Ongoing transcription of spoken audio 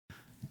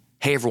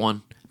Hey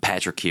everyone,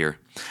 Patrick here.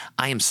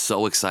 I am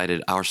so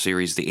excited our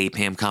series, the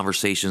APAHM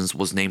Conversations,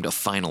 was named a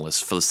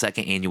finalist for the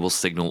second annual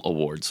Signal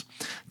Awards.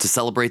 To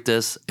celebrate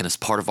this, and as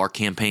part of our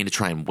campaign to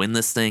try and win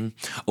this thing,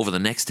 over the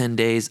next 10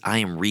 days, I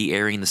am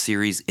re-airing the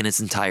series in its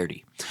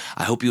entirety.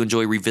 I hope you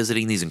enjoy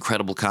revisiting these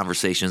incredible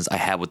conversations I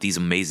had with these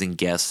amazing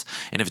guests,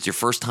 and if it's your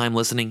first time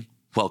listening,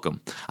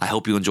 welcome. I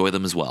hope you enjoy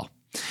them as well.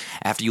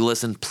 After you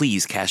listen,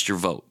 please cast your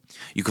vote.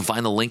 You can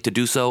find the link to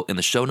do so in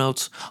the show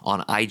notes,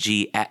 on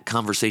IG at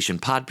Conversation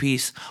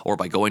Podpiece, or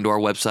by going to our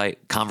website,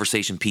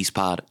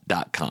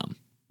 conversationpiecepod.com.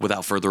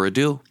 Without further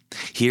ado,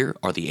 here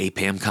are the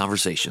APAHM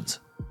Conversations.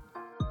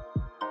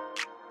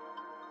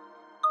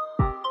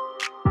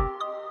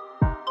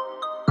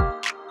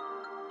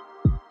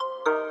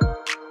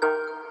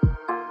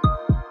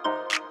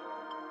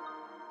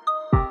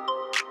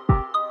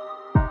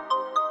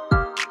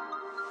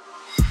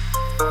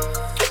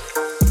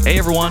 Hey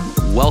everyone,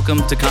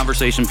 welcome to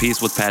Conversation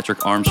Piece with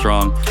Patrick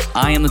Armstrong.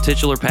 I am the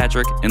titular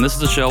Patrick, and this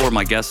is a show where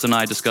my guests and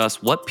I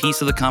discuss what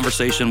piece of the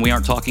conversation we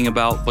aren't talking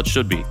about but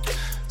should be.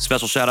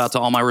 Special shout out to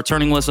all my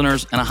returning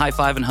listeners, and a high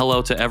five and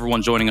hello to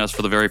everyone joining us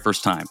for the very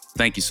first time.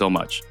 Thank you so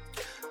much.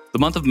 The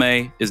month of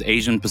May is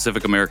Asian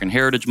Pacific American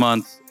Heritage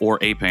Month, or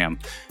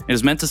APAHM. It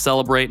is meant to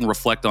celebrate and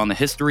reflect on the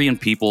history and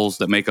peoples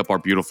that make up our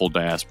beautiful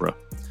diaspora.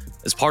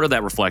 As part of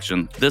that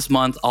reflection, this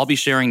month, I'll be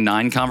sharing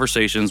 9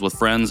 conversations with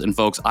friends and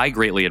folks I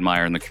greatly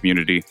admire in the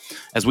community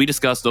as we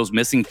discuss those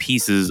missing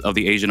pieces of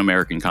the Asian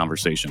American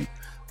conversation.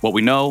 What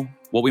we know,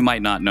 what we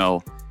might not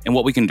know, and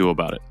what we can do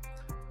about it.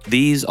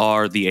 These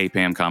are the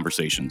APAHM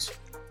Conversations.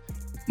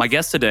 My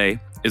guest today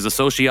is a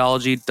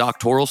sociology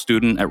doctoral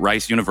student at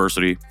Rice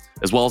University,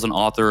 as well as an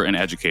author and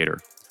educator.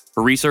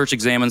 Her research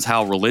examines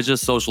how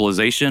religious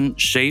socialization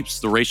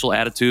shapes the racial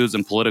attitudes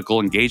and political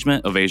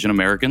engagement of Asian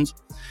Americans.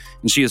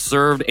 And she has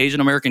served Asian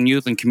American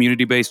youth in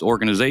community-based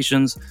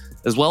organizations,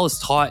 as well as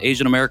taught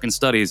Asian American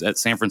studies at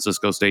San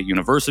Francisco State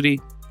University,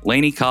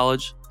 Laney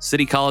College,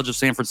 City College of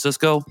San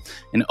Francisco,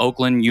 and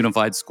Oakland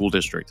Unified School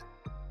District.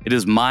 It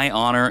is my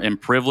honor and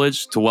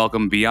privilege to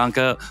welcome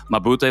Bianca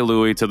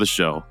Mabute-Louie to the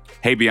show.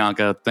 Hey,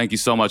 Bianca, thank you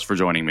so much for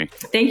joining me.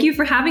 Thank you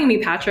for having me,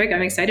 Patrick.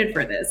 I'm excited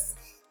for this.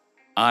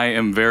 I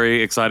am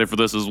very excited for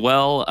this as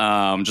well.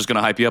 I'm just going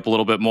to hype you up a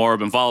little bit more. I've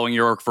been following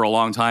your work for a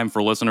long time.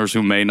 For listeners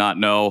who may not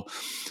know,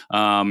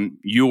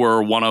 you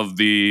were one of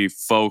the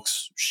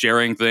folks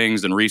sharing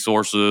things and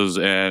resources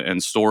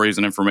and stories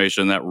and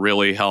information that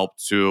really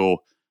helped to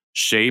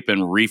shape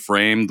and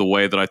reframe the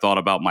way that I thought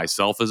about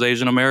myself as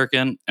Asian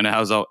American and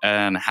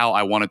how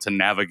I wanted to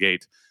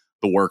navigate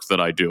the work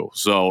that I do.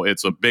 So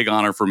it's a big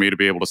honor for me to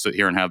be able to sit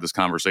here and have this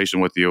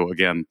conversation with you.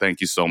 Again, thank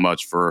you so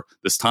much for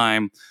this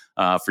time,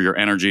 for your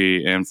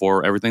energy, and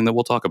for everything that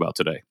we'll talk about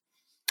today.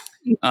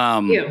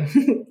 Thank you.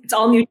 It's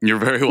all new. You're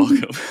very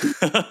welcome.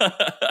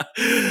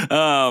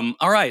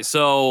 All right.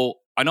 So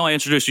I know I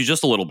introduced you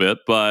just a little bit,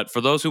 but for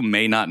those who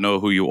may not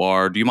know who you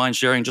are, do you mind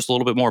sharing just a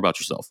little bit more about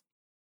yourself?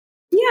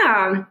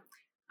 Yeah.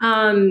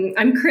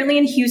 I'm currently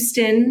in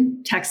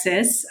Houston,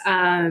 Texas.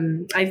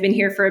 I've been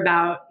here for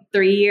about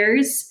 3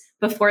 years.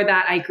 Before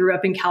that, I grew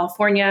up in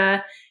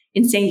California,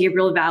 in San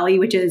Gabriel Valley,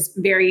 which is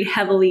very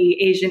heavily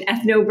Asian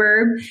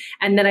ethnoburb.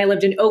 And then I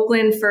lived in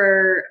Oakland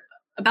for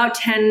about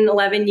 10,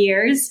 11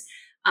 years.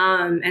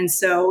 And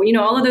so,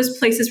 all of those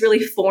places really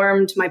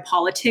formed my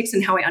politics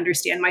and how I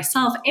understand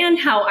myself and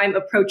how I'm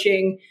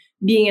approaching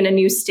being in a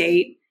new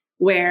state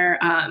where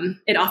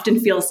it often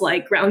feels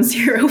like ground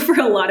zero for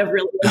a lot of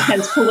really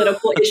intense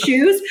political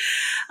issues.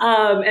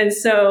 And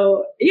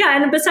so,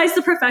 and besides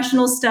the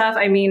professional stuff,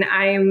 I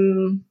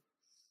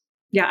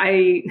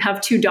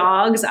have 2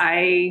 dogs.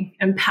 I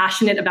am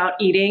passionate about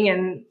eating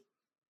and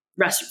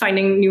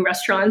finding new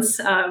restaurants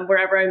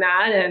wherever I'm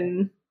at.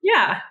 And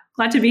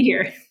glad to be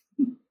here.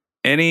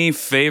 Any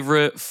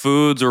favorite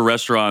foods or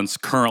restaurants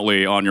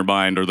currently on your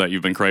mind or that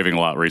you've been craving a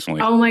lot recently?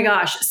 Oh my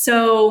gosh.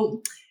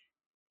 So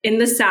in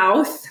the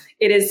South,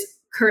 it is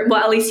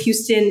at least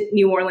Houston,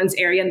 New Orleans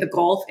area and the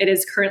Gulf, it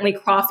is currently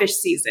crawfish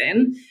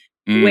season.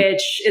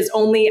 Which is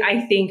only,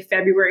 I think,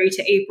 February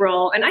to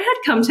April. And I had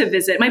come to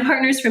visit. My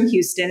partner's from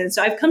Houston. And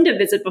so I've come to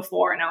visit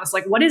before. And I was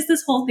like, what is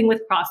this whole thing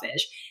with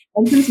crawfish?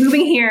 And since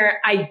moving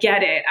here, I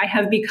get it. I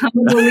have become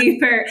a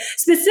believer,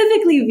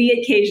 specifically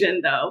via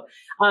occasion, though.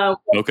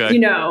 Okay.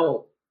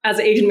 As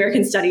an Asian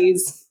American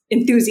studies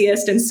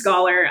enthusiast and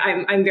scholar,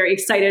 I'm very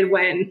excited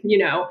when,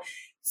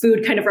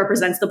 food kind of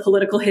represents the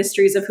political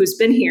histories of who's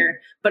been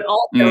here, but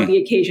also the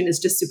occasion is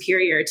just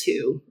superior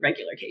to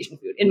regular Cajun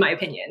food, in my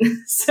opinion.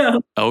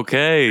 So,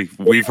 okay,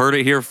 we've heard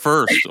it here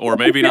first, or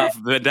maybe not,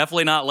 but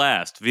definitely not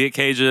last. Via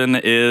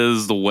Cajun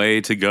is the way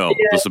to go,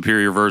 the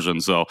superior version.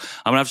 So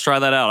I'm gonna have to try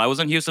that out. I was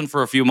in Houston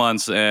for a few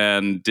months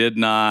and did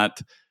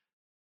not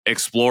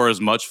explore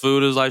as much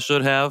food as I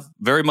should have.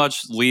 Very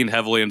much leaned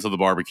heavily into the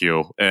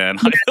barbecue, and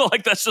I feel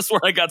like that's just where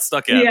I got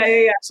stuck at.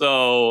 Yeah.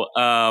 So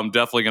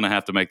definitely going to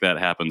have to make that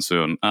happen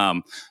soon.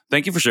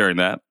 Thank you for sharing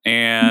that.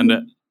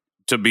 And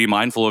to be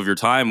mindful of your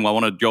time, I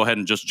want to go ahead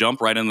and just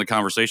jump right into the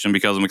conversation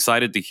because I'm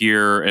excited to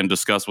hear and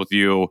discuss with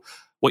you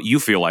what you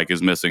feel like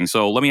is missing.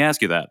 So let me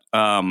ask you that.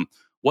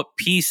 what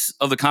piece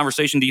of the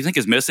conversation do you think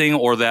is missing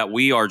or that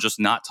we are just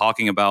not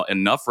talking about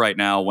enough right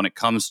now when it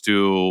comes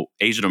to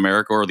Asian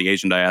America or the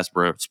Asian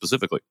diaspora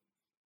specifically?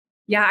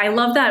 Yeah, I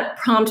love that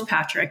prompt,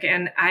 Patrick.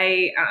 And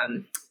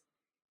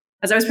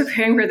as I was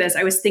preparing for this,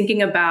 I was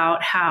thinking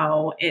about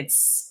how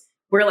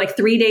we're like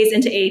 3 days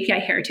into API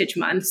Heritage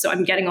Month. So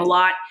I'm getting a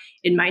lot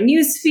in my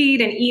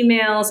newsfeed and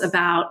emails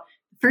about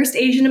first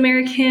Asian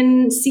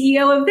American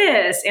CEO of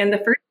this and the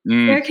first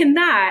American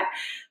that,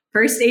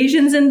 first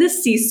Asians in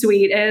this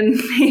C-suite and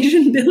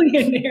Asian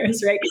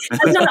billionaires, right?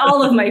 That's not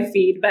all of my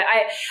feed, but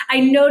I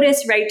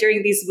notice, right,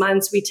 during these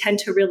months, we tend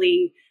to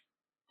really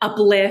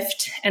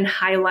uplift and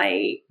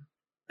highlight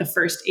the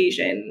first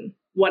Asian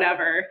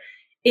whatever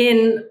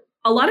in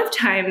a lot of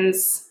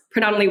times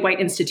predominantly white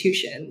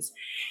institutions.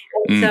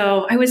 And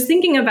so I was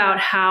thinking about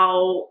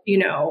how,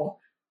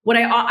 what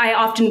I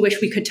often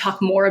wish we could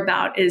talk more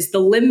about is the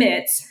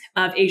limits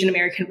of Asian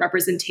American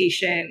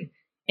representation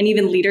and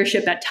even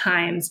leadership at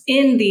times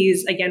in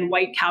these, again,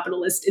 white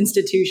capitalist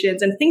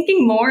institutions, and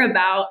thinking more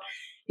about,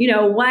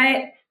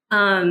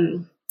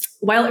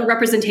 while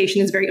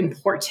representation is very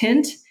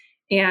important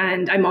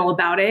and I'm all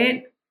about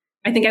it,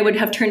 I think I would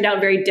have turned out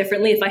very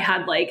differently if I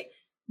had like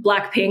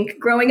Blackpink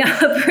growing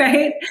up,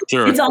 right?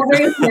 Sure. It's all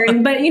very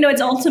important, but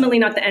it's ultimately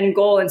not the end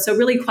goal. And so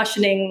really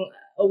questioning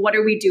what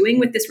are we doing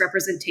with this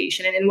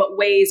representation and in what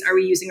ways are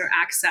we using our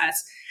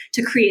access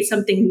to create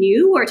something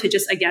new or to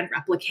just, again,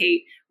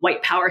 replicate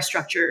white power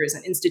structures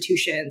and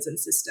institutions and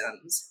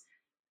systems.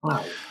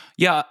 Wow.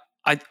 Yeah.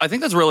 I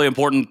think that's a really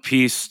important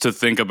piece to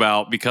think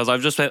about because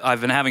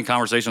I've been having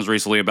conversations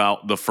recently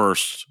about the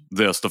first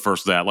this, the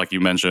first that, like you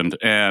mentioned.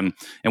 And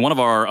in one of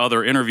our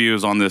other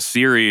interviews on this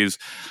series,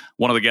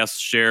 one of the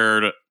guests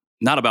shared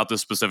not about this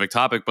specific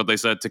topic, but they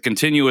said to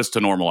continue is to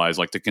normalize,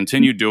 like to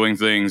continue doing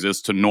things is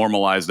to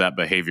normalize that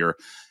behavior.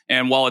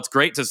 And while it's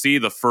great to see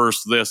the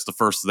first this, the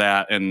first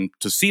that, and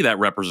to see that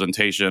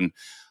representation,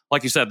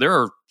 like you said, there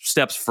are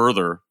steps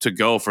further to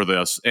go for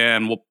this.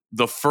 And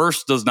the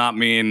first does not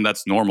mean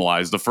that's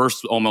normalized. The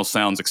first almost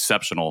sounds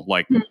exceptional,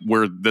 like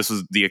where this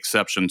is the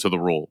exception to the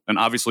rule. And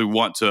obviously we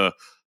want to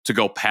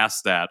go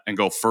past that and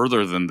go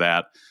further than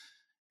that,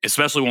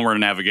 especially when we're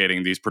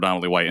navigating these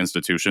predominantly white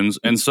institutions.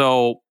 And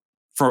so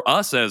for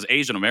us as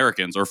Asian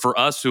Americans, or for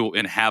us who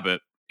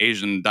inhabit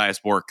Asian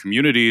diasporic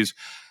communities,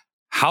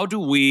 how do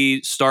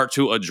we start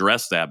to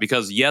address that?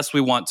 Because yes,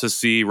 we want to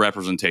see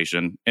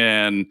representation,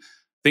 and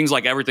things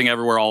like Everything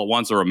Everywhere All at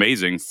Once are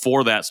amazing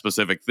for that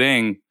specific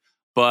thing.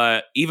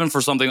 But even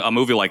for a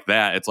movie like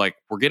that, it's like,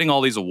 we're getting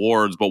all these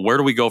awards, but where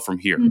do we go from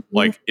here?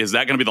 Like, is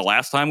that going to be the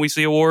last time we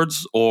see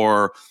awards?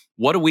 Or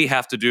what do we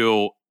have to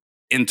do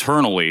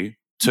internally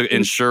to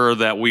ensure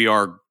that we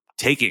are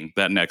taking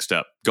that next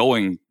step,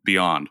 going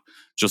beyond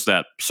just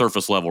that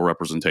surface level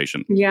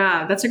representation?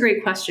 Yeah, that's a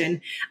great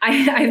question.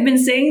 I've been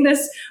saying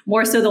this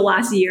more so the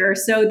last year or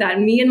so,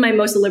 that me in my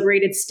most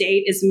liberated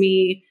state is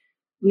me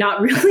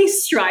not really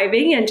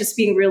striving and just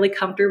being really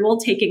comfortable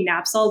taking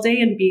naps all day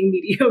and being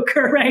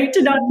mediocre, right?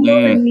 To not feel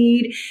the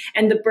need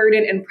and the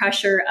burden and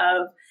pressure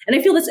of, and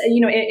I feel this,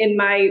 in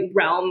my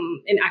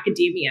realm in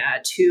academia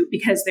too,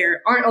 because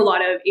there aren't a lot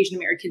of Asian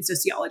American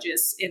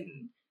sociologists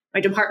in my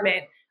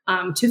department,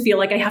 to feel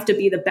like I have to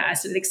be the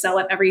best and excel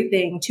at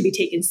everything to be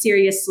taken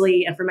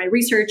seriously. And for my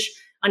research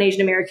on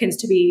Asian Americans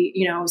to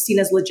be, seen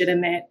as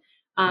legitimate.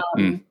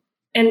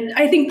 And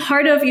I think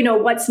part of,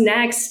 what's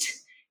next,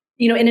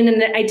 in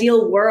an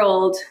ideal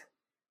world,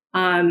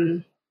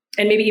 and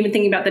maybe even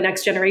thinking about the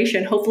next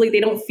generation, hopefully they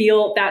don't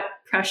feel that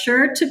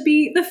pressure to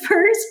be the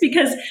first,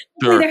 because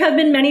there have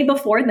been many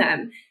before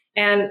them.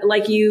 And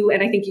like you,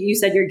 and I think you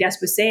said your guest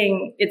was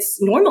saying,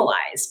 it's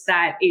normalized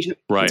that Asian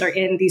Americans are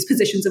in these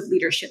positions of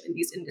leadership in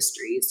these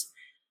industries.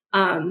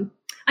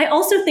 I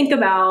also think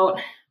about,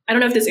 I don't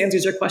know if this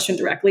answers your question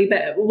directly,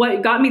 but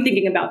what got me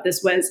thinking about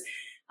this was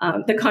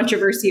the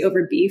controversy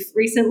over beef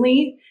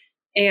recently.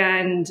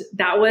 And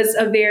that was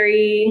a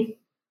very,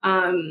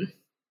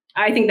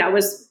 I think that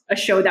was a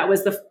show that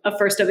was a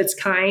first of its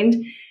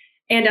kind.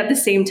 And at the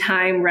same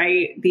time,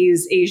 right,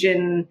 these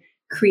Asian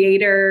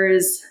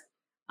creators,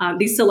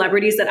 these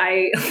celebrities that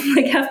I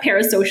have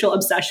parasocial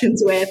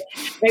obsessions with,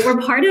 right, we're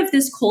part of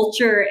this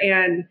culture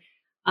and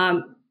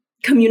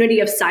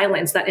community of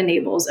silence that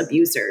enables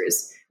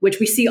abusers, which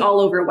we see all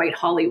over white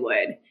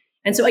Hollywood.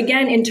 And so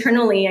again,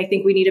 internally, I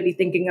think we need to be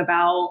thinking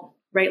about,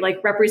 right,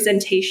 like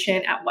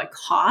representation at what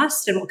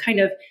cost and what kind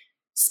of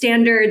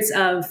standards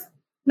of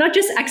not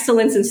just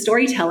excellence in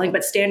storytelling,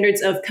 but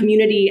standards of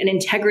community and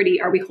integrity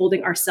are we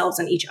holding ourselves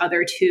and each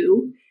other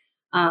to?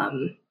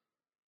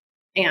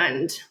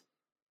 And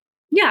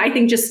yeah, I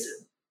think just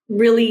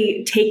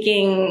really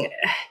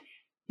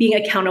being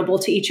accountable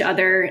to each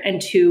other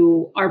and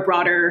to our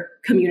broader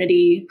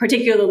community,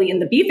 particularly in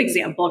the beef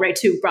example, right,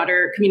 to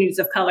broader communities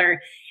of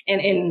color,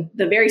 and in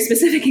the very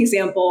specific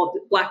example,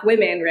 Black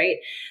women, right?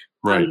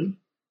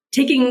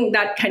 Taking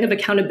that kind of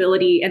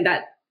accountability and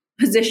that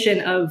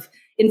position of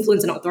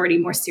influence and authority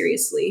more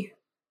seriously.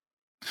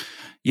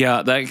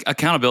 Yeah, that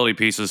accountability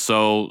piece is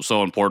so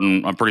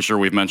important. I'm pretty sure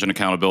we've mentioned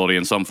accountability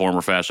in some form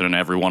or fashion in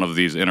every one of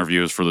these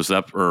interviews for this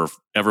or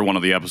every one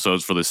of the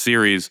episodes for this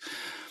series.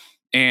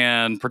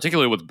 And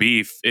particularly with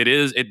beef,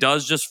 it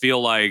does just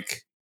feel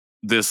like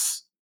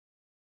this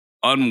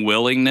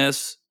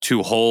unwillingness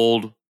to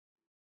hold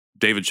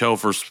David Cho,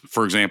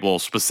 for example,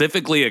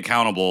 specifically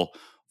accountable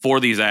for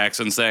these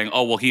acts and saying,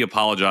 oh, well, he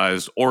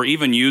apologized, or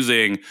even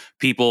using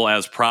people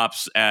as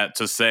props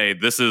to say,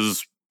 this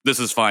is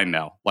fine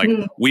now. Like,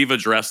 we've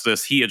addressed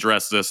this, he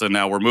addressed this, and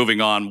now we're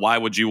moving on. Why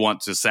would you want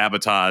to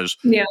sabotage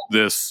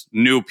this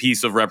new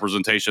piece of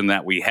representation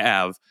that we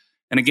have?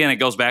 And again, it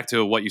goes back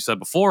to what you said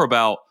before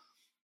about,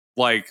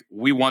 like,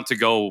 we want to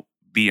go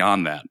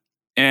beyond that.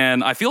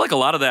 And I feel like a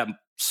lot of that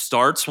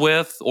starts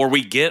with, or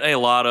we get a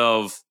lot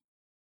of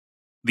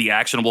the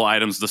actionable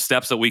items, the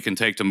steps that we can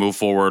take to move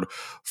forward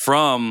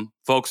from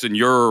folks in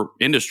your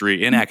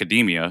industry, in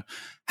academia.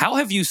 How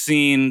have you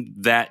seen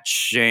that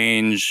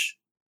change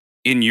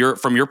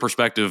from your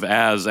perspective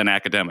as an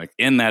academic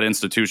in that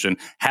institution?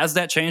 Has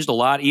that changed a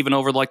lot even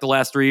over like the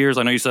last 3 years?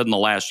 I know you said in the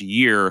last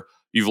year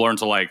you've learned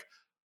to like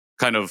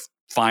kind of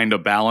find a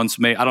balance.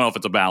 I don't know if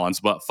it's a balance,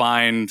 but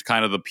find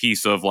kind of the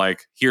piece of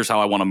like, here's how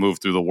I want to move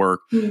through the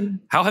work.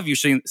 How have you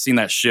seen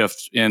that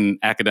shift in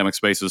academic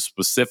spaces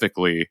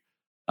specifically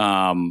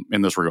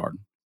in this regard?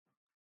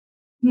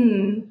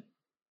 I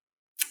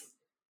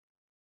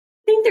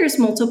think there's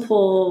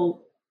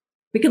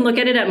we can look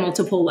at it at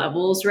multiple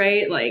levels,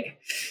 right? Like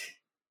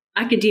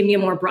academia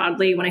more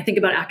broadly, when I think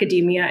about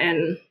academia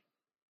and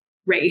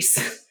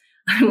race,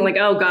 I'm like,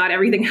 oh God,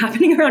 everything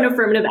happening around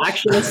affirmative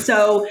action is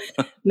so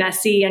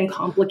messy and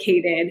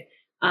complicated.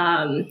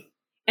 And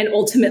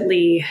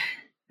ultimately,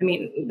 I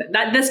mean,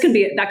 that could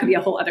be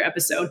a whole other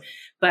episode.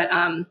 But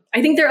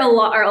I think there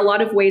are a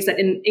lot of ways that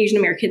Asian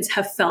Americans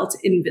have felt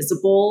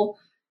invisible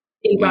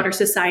in broader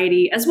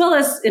society, as well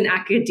as in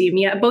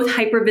academia, both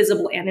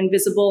hypervisible and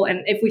invisible.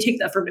 And if we take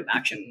the affirmative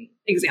action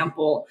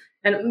example,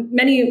 and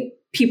many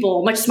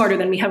people much smarter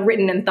than me have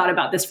written and thought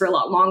about this for a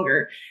lot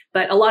longer,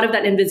 but a lot of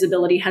that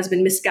invisibility has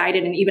been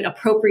misguided and even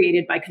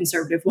appropriated by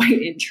conservative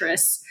white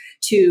interests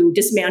to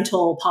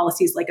dismantle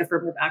policies like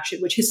affirmative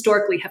action, which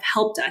historically have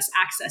helped us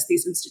access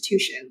these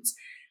institutions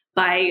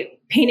by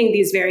painting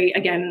these very,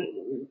 again,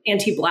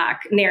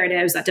 anti-Black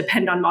narratives that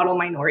depend on model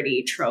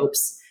minority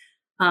tropes.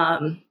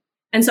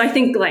 And so I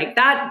think like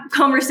that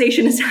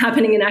conversation is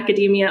happening in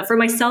academia. For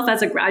myself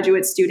as a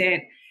graduate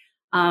student,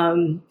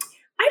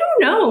 I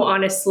don't know,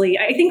 honestly.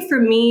 I think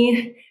for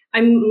me,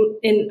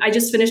 I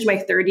just finished my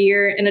third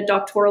year in a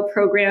doctoral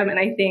program, and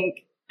I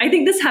think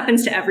this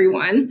happens to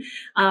everyone.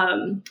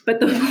 But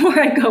the more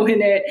I go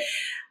in it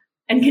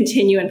and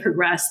continue and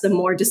progress, the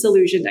more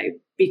disillusioned I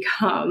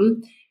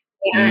become.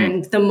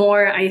 And the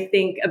more I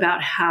think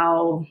about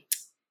how,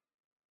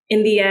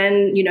 in the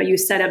end, you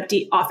set up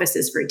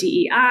offices for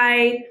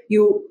DEI,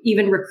 you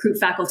even recruit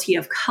faculty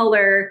of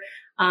color,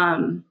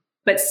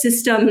 but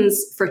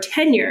systems for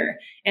tenure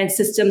and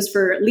systems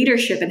for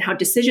leadership and how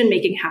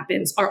decision-making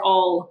happens are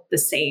all the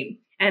same.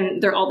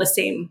 And they're all the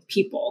same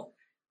people,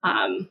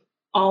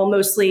 all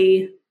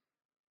mostly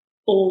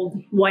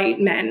old white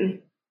men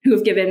who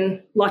have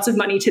given lots of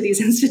money to these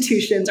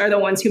institutions are the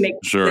ones who make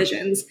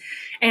decisions.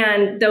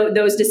 And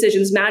those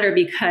decisions matter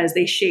because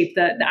they shape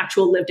the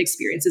actual lived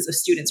experiences of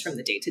students from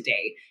the day to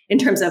day in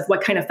terms of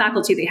what kind of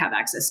faculty they have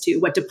access to,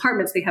 what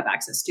departments they have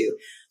access to.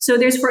 So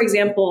there's, for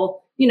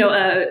example,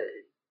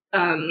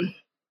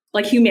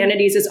 like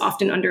humanities is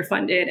often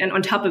underfunded. And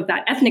on top of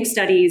that, ethnic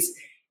studies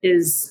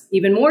is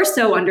even more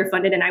so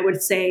underfunded. And I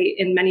would say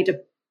in many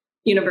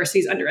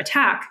universities under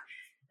attack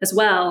as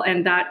well.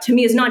 And that to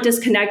me is not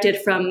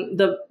disconnected from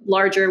the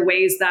larger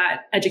ways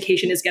that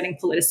education is getting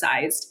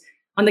politicized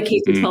on the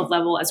K-12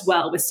 level as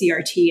well, with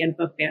CRT and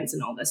book bans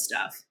and all this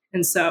stuff.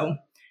 And so,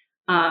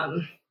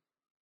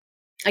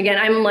 again,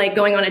 I'm like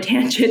going on a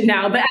tangent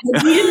now, but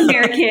as an Asian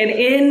American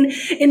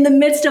in the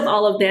midst of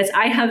all of this,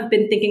 I have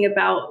been thinking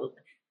about,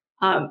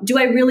 do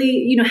I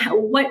really,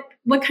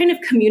 what kind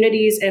of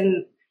communities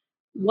and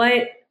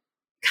what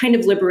kind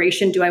of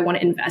liberation do I want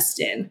to invest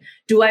in?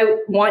 Do I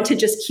want to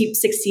just keep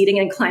succeeding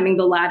and climbing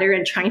the ladder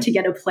and trying to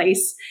get a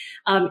place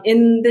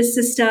in this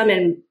system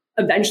and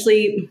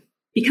eventually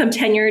become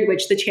tenured,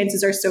 which the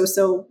chances are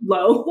so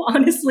low,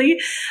 honestly.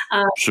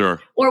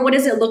 Sure. Or what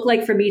does it look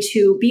like for me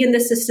to be in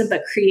this system,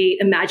 but create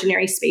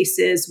imaginary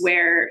spaces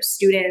where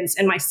students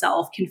and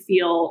myself can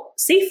feel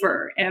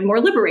safer and more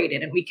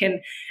liberated, and we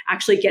can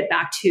actually get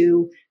back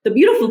to the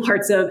beautiful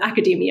parts of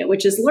academia,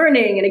 which is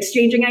learning and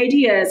exchanging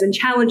ideas and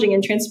challenging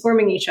and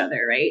transforming each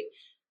other, right?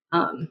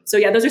 So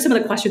yeah, those are some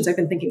of the questions I've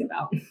been thinking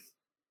about.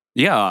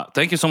 Yeah,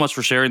 thank you so much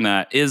for sharing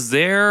that.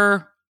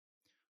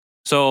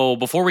 So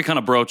before we kind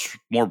of broach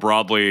more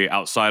broadly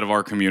outside of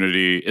our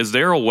community, is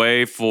there a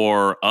way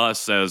for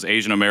us as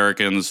Asian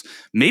Americans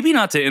maybe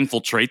not to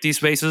infiltrate these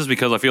spaces?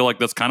 Because I feel like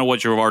that's kind of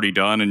what you've already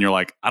done. And you're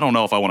like, I don't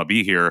know if I want to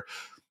be here.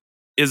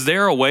 Is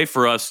there a way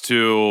for us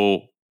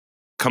to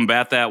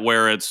combat that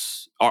where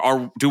it's,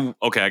 I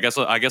guess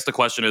the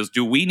question is,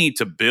 do we need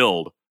to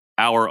build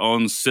our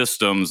own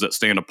systems that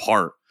stand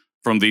apart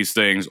from these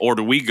things, or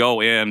do we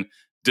go in,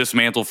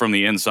 dismantle from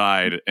the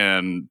inside,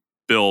 and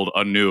build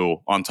anew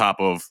on top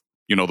of,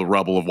 the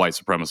rubble of white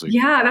supremacy?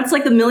 Yeah, that's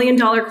like the $1 million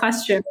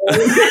question.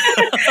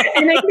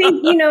 And I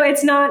think,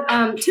 it's not,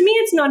 to me,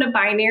 it's not a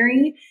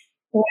binary.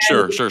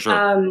 And,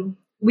 Sure.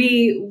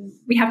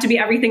 We have to be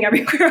everything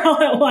everywhere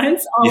all at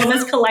once, all of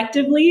us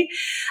collectively.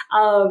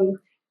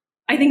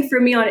 I think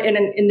for me in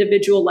an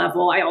individual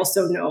level, I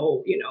also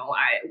know,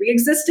 we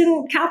exist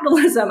in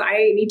capitalism.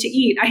 I need to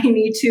eat. I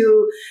need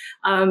to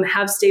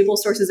have stable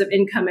sources of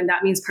income. And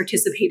that means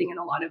participating in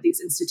a lot of these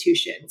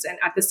institutions. And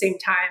at the same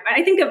time,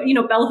 I think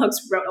Bell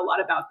Hooks wrote a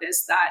lot about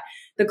this, that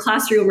the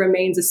classroom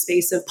remains a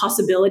space of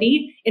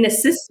possibility in a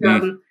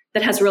system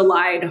that has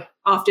relied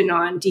often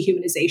on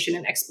dehumanization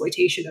and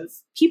exploitation of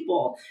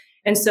people.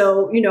 And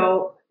so,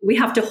 we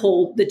have to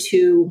hold the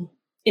two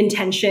in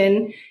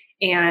tension,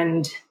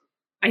 and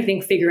I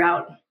think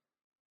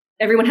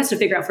everyone has to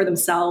figure out for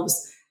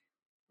themselves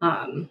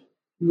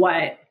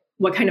what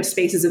kind of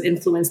spaces of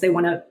influence they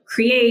want to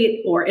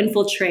create or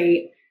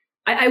infiltrate.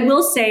 I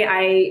will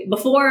say,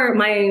 before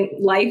my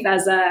life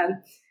as a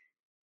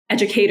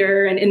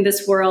educator and in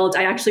this world,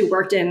 I actually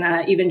worked in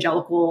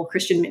evangelical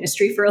Christian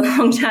ministry for a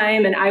long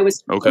time, and I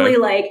was really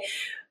like,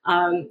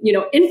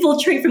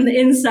 infiltrate from the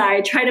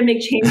inside, try to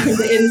make change from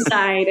the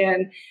inside,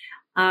 and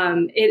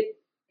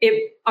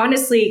it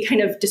honestly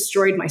kind of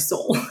destroyed my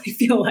soul, I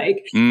feel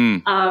like.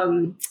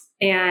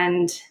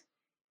 And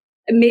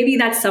maybe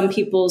that's some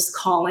people's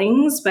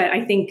callings, but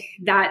I think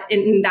that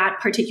in that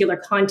particular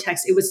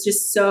context, it was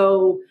just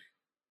so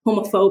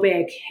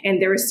homophobic, and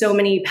there were so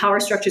many power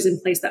structures in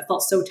place that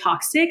felt so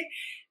toxic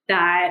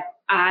that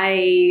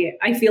I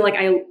feel like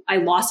I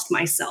lost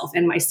myself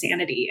and my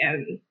sanity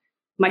and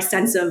my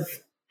sense of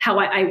how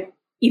I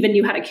even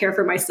knew how to care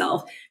for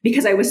myself,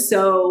 because I was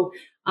so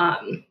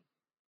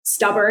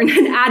stubborn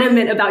and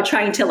adamant about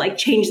trying to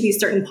change these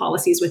certain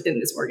policies within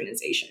this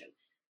organization.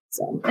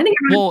 So I think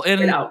I'm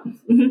figured it out.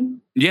 Mm-hmm.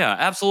 Yeah,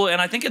 absolutely.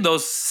 And I think in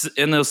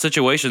those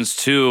situations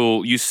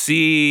too, you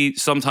see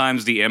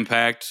sometimes the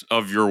impact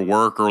of your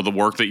work or the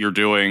work that you're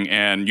doing,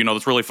 and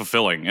it's really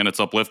fulfilling and it's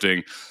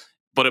uplifting,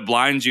 but it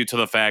blinds you to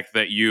the fact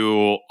that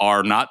you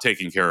are not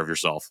taking care of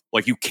yourself.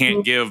 Like, you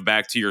can't give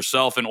back to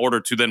yourself in order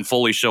to then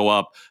fully show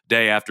up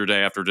day after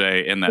day after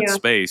day in that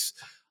space.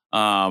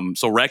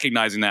 So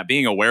recognizing that,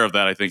 being aware of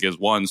that, I think is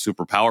one,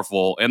 super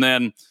powerful. And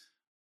then,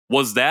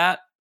 was that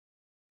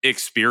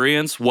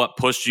experience what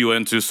pushed you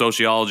into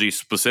sociology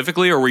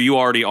specifically, or were you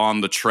already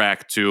on the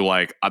track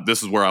to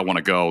this is where I want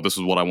to go, this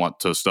is what I want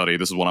to study,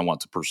 this is what I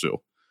want to pursue?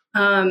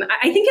 I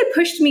think it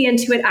pushed me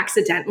into it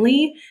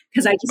accidentally,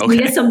 because I just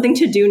needed something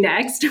to do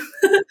next.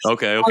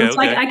 Okay.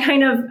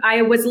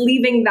 I was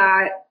leaving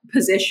that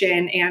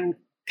position and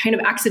kind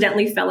of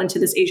accidentally fell into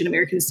this Asian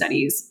American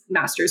Studies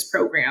master's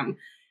program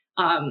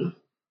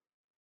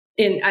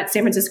at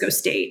San Francisco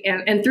State.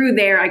 And through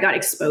there, I got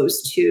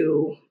exposed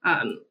to,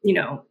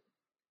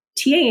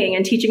 TAing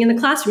and teaching in the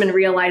classroom, and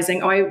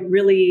realizing, I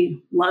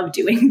really love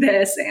doing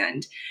this.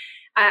 And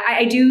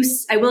I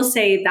will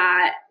say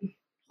that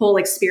whole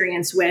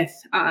experience with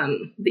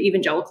the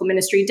evangelical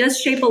ministry does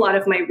shape a lot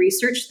of my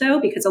research, though,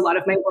 because a lot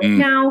of my work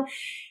now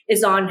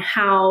is on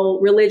how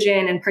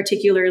religion, and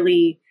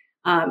particularly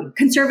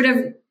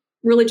conservative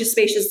religious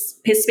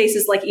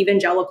spaces like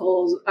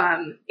evangelicals,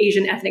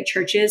 Asian ethnic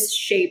churches,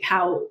 shape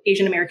how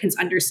Asian Americans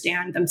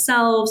understand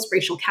themselves,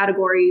 racial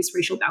categories,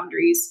 racial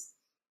boundaries.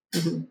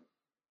 Mm-hmm.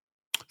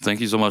 Thank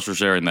you so much for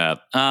sharing that.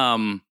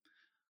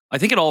 I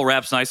think it all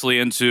wraps nicely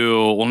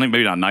into, well,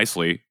 maybe not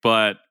nicely,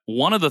 but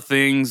one of the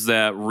things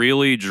that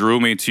really drew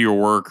me to your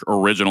work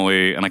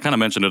originally, and I kind of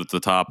mentioned it at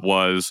the top,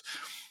 was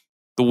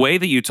the way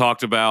that you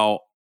talked about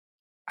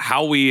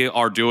how we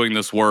are doing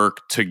this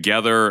work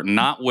together,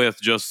 not with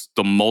just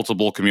the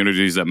multiple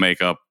communities that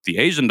make up the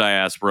Asian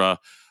diaspora,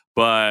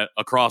 but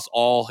across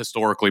all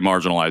historically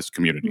marginalized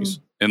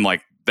communities. And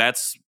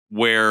that's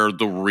where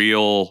the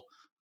real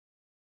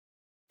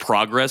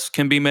progress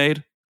can be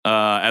made,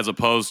 as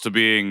opposed to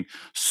being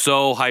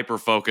so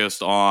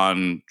hyper-focused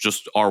on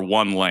just our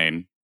one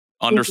lane,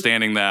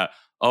 understanding that,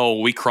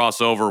 we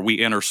cross over, we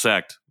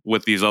intersect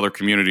with these other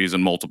communities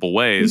in multiple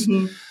ways.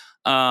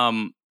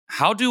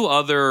 How do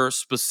other,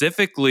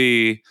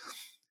 specifically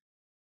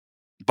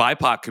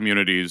BIPOC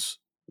communities,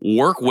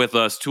 work with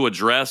us to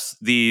address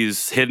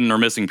these hidden or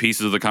missing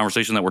pieces of the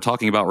conversation that we're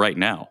talking about right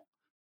now?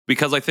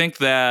 Because I think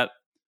that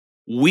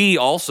we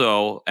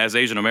also, as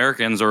Asian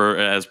Americans or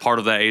as part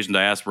of that Asian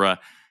diaspora,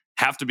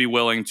 have to be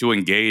willing to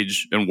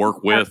engage and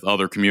work with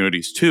other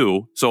communities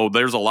too. So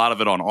there's a lot of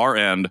it on our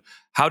end.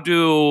 How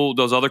do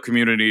those other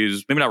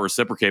communities, maybe not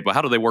reciprocate, but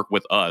how do they work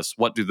with us?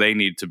 What do they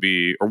need to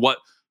be, or what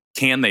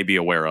can they be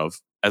aware of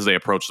as they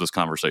approach this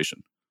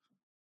conversation?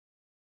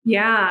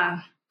 Yeah.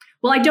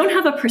 Well, I don't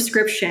have a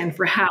prescription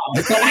for how,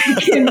 but I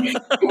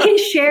can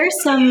share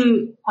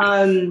some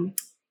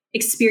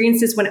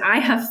experiences when I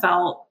have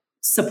felt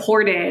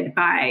supported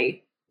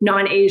by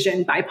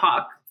non-Asian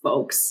BIPOC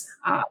folks.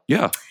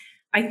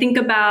 I think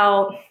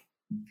about,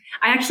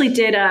 I actually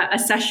did a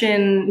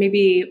session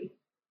maybe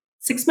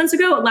 6 months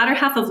ago, latter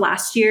half of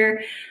last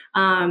year,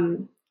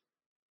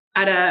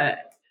 at a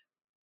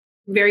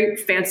very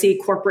fancy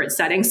corporate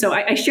setting. So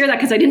I share that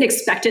because I didn't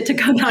expect it to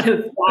come out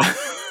of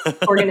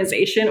that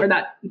organization or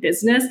that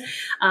business.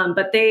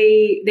 But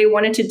they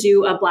wanted to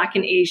do a Black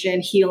and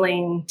Asian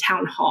healing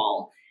town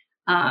hall.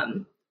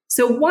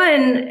 So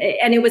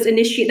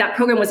that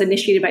program was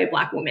initiated by a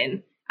Black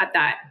woman at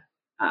that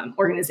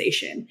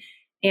organization.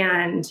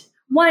 And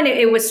one,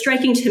 it was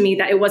striking to me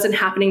that it wasn't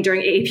happening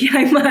during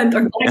API month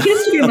or Black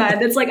History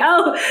Month. It's like,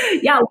 oh,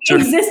 yeah, we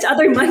exist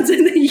other months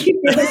in the year.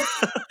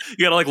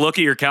 You gotta look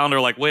at your calendar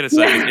wait a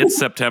second, it's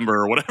September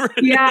or whatever.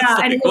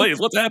 Yeah. Wait,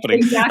 what's happening?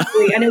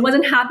 Exactly. And it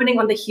wasn't happening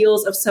on the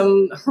heels of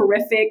some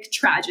horrific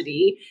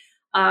tragedy.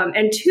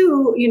 And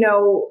two,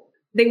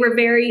 they were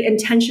very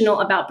intentional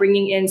about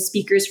bringing in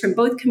speakers from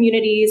both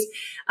communities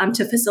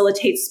to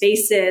facilitate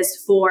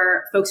spaces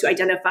for folks who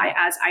identify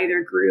as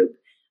either group.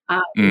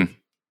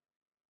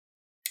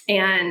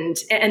 And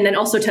then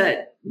also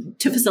to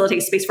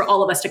facilitate space for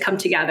all of us to come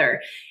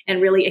together and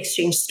really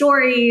exchange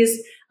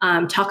stories,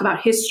 talk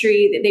about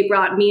history. They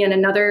brought me and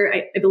another,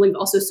 I believe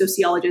also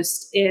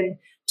sociologist in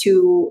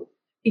to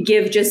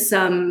give just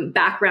some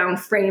background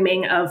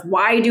framing of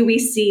why do we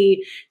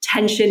see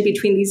tension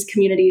between these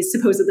communities,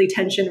 supposedly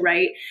tension,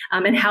 right?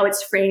 And how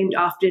it's framed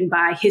often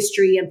by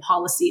history and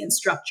policy and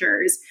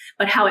structures,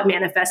 but how it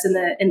manifests in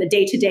the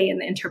day-to-day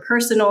and the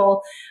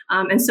interpersonal.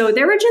 And so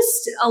there were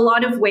just a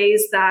lot of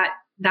ways that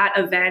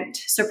event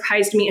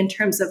surprised me in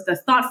terms of the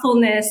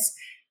thoughtfulness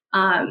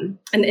and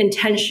the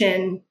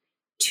intention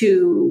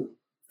to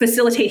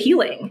facilitate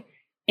healing.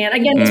 And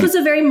again, this was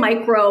a very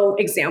micro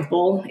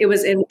example. It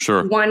was in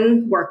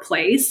one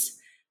workplace.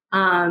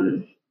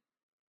 No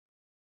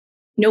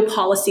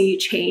policy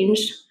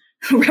changed.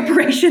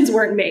 Reparations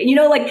weren't made.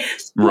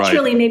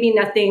 Structurally, maybe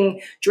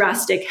nothing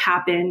drastic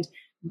happened.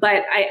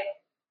 But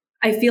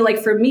I feel like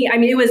for me,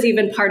 it was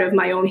even part of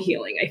my own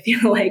healing. I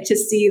feel like to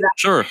see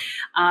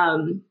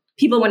that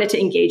people wanted to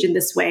engage in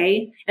this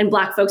way. And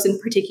Black folks in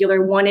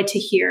particular wanted to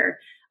hear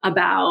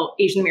about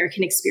Asian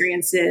American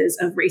experiences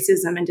of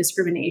racism and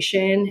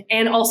discrimination,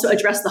 and also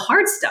address the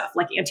hard stuff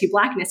like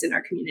anti-Blackness in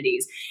our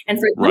communities. And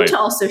for them to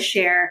also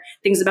share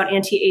things about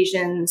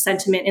anti-Asian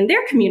sentiment in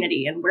their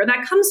community and where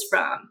that comes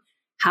from,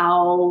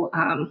 how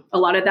a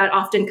lot of that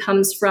often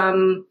comes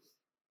from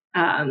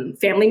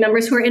family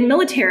members who are in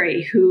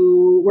military,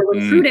 who were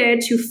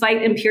recruited to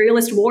fight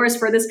imperialist wars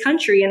for this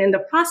country. And in the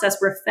process,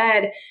 were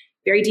fed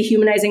very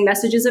dehumanizing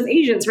messages of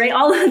Asians, right?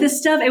 All of this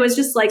stuff. It was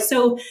just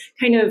so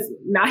kind of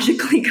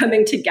magically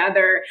coming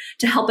together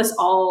to help us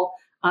all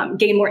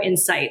gain more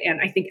insight and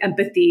I think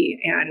empathy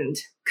and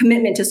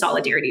commitment to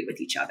solidarity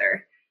with each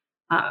other.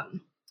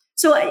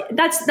 So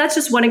that's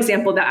just one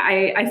example that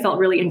I felt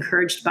really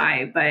encouraged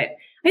by. But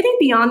I think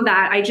beyond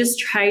that, I just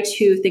try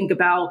to think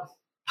about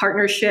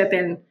partnership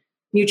and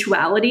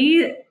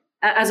mutuality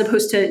as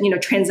opposed to,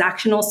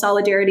 transactional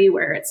solidarity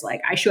where it's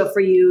like, I show up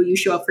for you, you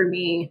show up for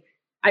me.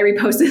 I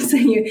repost this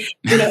and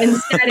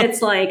instead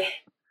it's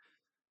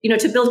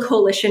to build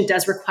coalition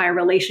does require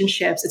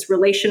relationships. It's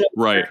relational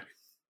work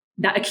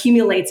that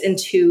accumulates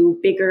into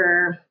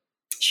bigger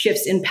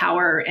shifts in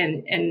power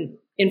and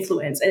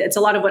influence. It's a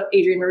lot of what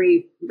Adrienne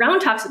Maree Brown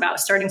talks about,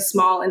 starting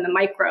small in the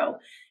micro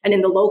and in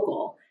the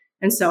local.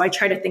 And so I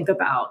try to think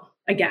about,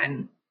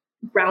 again,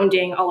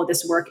 grounding all of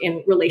this work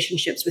in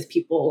relationships with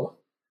people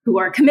who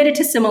are committed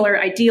to similar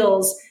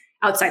ideals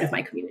outside of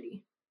my community.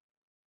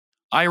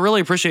 I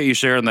really appreciate you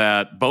sharing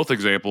both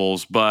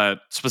examples, but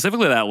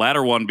specifically that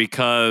latter one,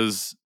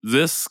 because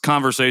this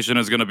conversation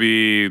is going to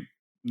be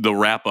the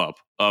wrap up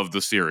of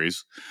the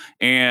series.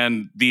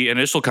 And the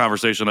initial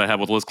conversation I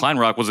had with Liz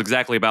Kleinrock was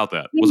exactly about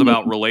that. It was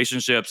about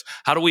relationships.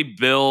 How do we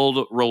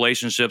build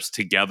relationships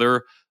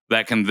together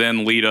that can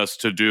then lead us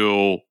to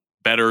do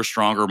better,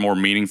 stronger, more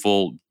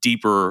meaningful,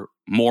 deeper,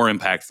 more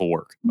impactful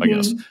work, I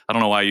guess. I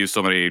don't know why I use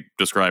so many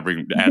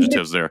describing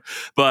adjectives there.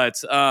 But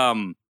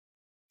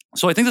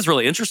so I think that's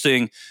really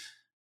interesting.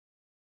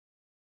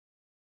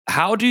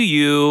 How do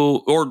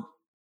you, or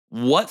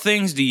what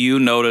things do you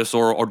notice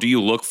or do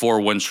you look for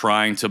when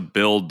trying to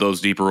build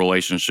those deeper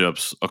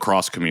relationships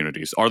across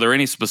communities? Are there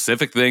any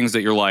specific things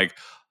that you're like,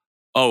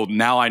 oh,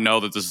 now I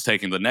know that this is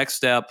taking the next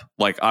step?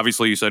 Like,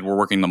 obviously you said we're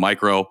working the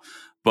micro,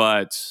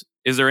 but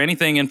is there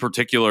anything in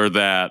particular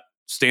that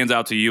stands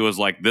out to you as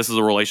like, this is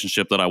a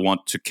relationship that I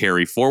want to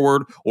carry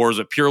forward? Or is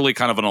it purely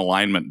kind of an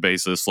alignment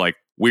basis? Like,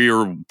 we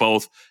are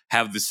both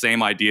have the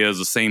same ideas,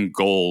 the same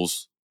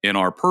goals in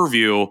our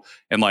purview,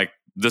 and like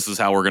this is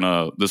how we're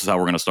gonna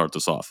start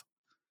this off.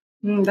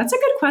 That's a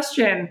good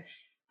question.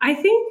 I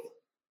think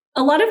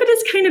a lot of it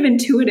is kind of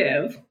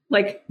intuitive,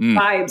 like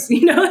vibes,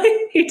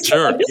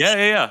 Sure.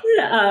 Yeah.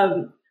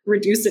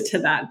 Reduce it to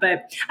that,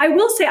 but I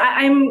will say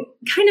I'm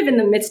kind of in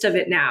the midst of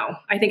it now.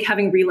 I think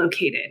having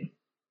relocated.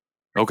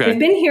 Okay. I've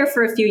been here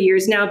for a few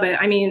years now, but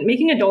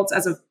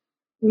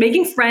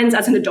making friends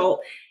as an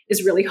adult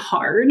is really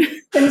hard.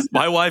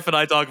 My wife and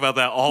I talk about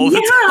that all the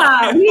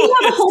time. Yeah, we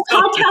have a whole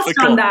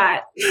podcast on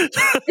that.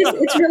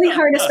 It's really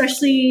hard,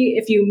 especially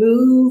if you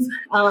move,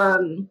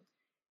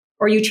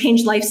 or you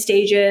change life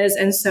stages.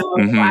 And so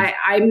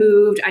I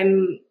moved,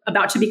 I'm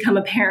about to become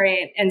a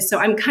parent. And so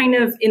I'm kind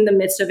of in the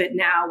midst of it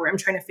now where I'm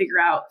trying to figure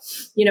out,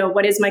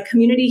 what is my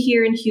community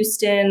here in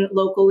Houston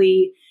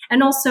locally?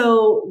 And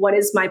also what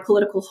is my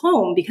political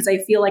home? Because I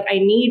feel like I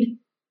need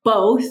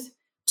both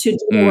to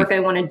do the work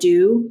I want to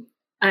do.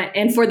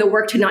 And for the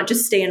work to not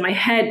just stay in my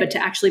head, but to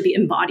actually be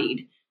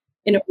embodied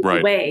in a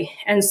real way.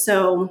 And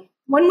so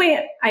one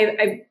way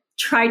I've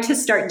tried to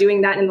start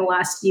doing that in the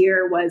last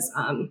year was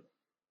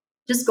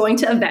just going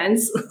to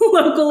events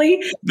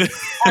locally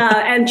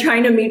and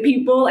trying to meet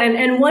people.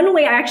 And one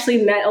way I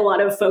actually met a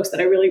lot of folks that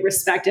I really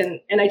respect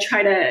and I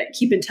try to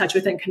keep in touch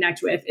with and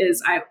connect with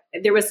is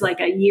there was like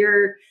a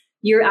year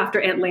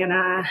after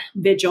Atlanta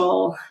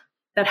vigil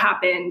that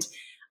happened.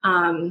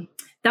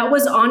 That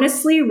was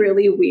honestly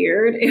really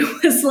weird.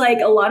 It was like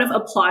a lot of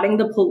applauding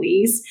the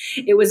police.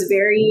 It was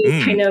very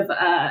kind of,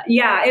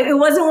 it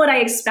wasn't what I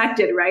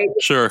expected, right?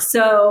 Sure.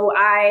 So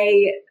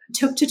I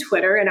took to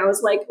Twitter and I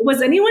was like,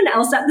 was anyone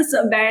else at this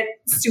event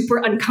super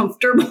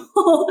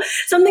uncomfortable?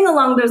 Something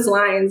along those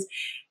lines.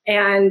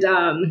 And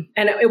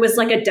it was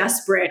like a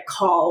desperate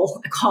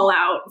call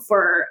out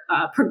for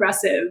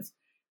progressive,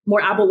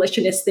 more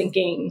abolitionist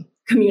thinking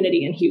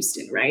community in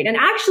Houston, right? And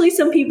actually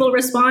some people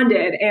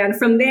responded. And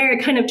from there,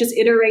 it kind of just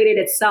iterated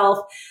itself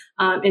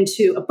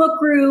into a book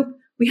group.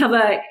 We have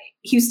a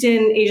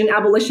Houston Asian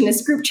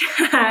abolitionist group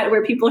chat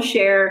where people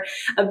share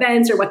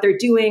events or what they're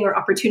doing or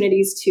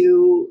opportunities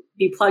to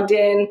be plugged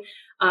in.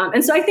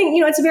 And so I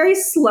think, it's very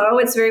slow.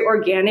 It's very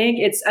organic.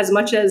 It's as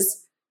much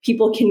as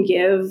people can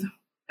give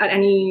at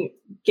any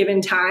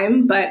given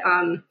time, but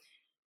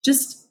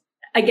just,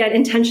 again,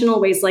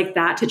 intentional ways like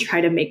that to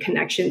try to make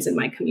connections in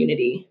my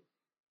community.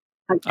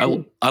 I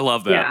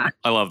love that. Yeah.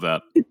 I love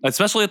that.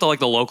 Especially at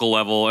the local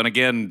level. And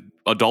again,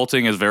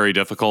 adulting is very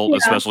difficult,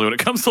 especially when it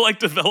comes to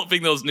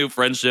developing those new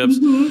friendships.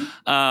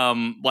 Our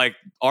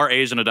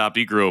Asian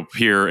adoptee group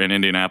here in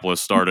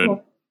Indianapolis started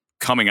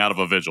coming out of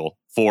a vigil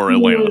for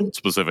Atlanta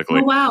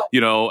specifically. Oh,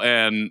 wow.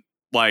 And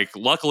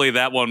luckily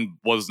that one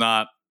was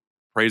not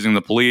praising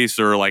the police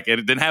or it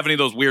didn't have any of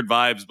those weird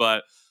vibes,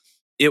 but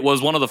it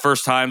was one of the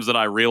first times that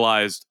I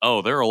realized,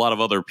 there are a lot of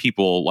other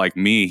people like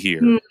me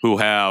here who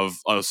have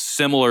a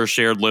similar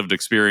shared lived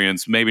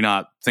experience, maybe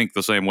not think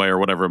the same way or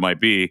whatever it might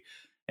be.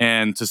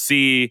 And to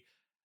see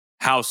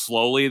how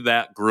slowly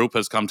that group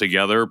has come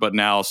together, but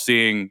now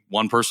seeing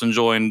one person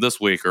join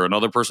this week or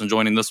another person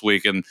joining this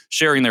week and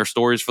sharing their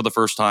stories for the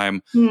first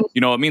time,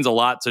 it means a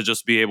lot to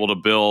just be able to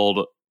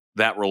build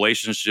that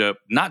relationship,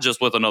 not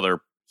just with another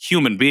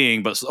human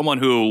being, but someone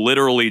who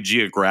literally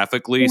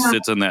geographically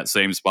sits in that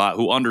same spot,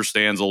 who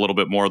understands a little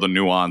bit more the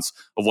nuance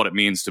of what it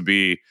means to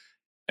be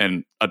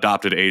an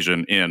adopted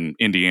Asian in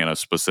Indiana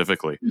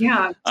specifically.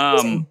 Yeah.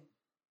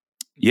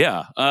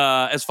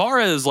 As far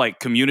as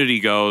community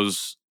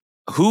goes,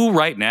 who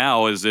right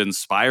now is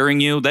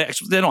inspiring you? They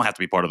don't have to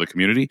be part of the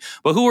community,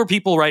 but who are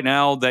people right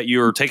now that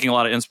you're taking a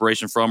lot of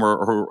inspiration from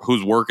or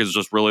whose work is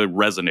just really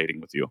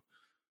resonating with you?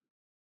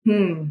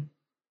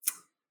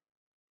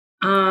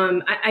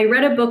 I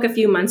read a book a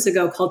few months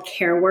ago called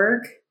Care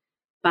Work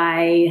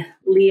by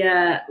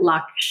Leah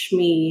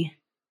Lakshmi.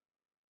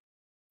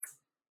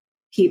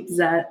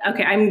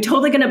 Okay, I'm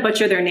totally going to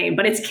butcher their name,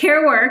 but it's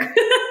Care Work,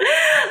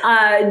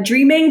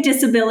 Dreaming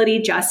Disability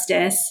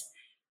Justice.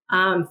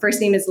 First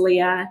name is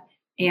Leah.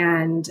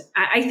 And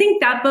I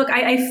think that book,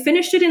 I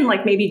finished it in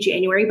maybe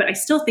January, but I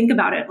still think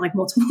about it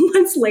multiple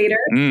months later.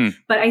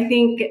 But I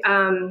think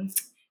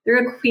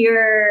they're a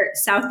queer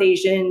South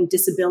Asian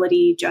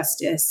disability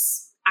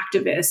justice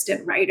activist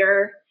and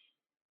writer.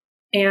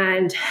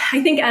 And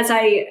I think as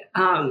I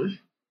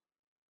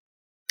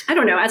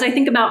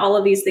think about all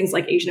of these things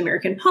like Asian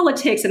American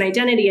politics and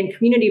identity and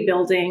community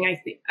building,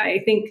 I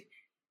think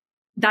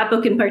that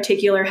book in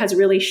particular has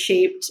really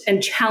shaped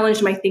and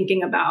challenged my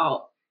thinking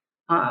about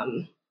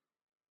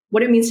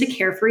what it means to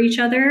care for each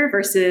other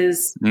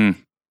versus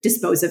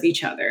dispose of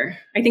each other.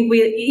 I think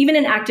even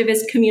in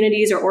activist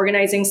communities or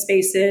organizing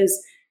spaces,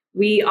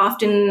 we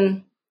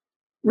often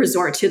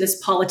resort to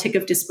this politic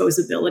of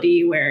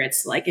disposability where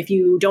it's if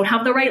you don't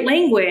have the right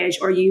language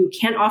or you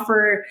can't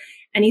offer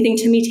anything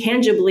to me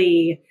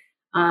tangibly,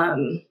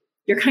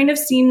 you're kind of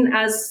seen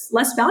as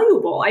less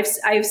valuable. I've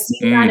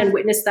seen that and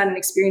witnessed that and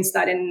experienced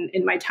that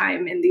in my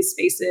time in these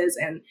spaces.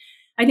 And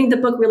I think the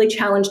book really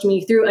challenged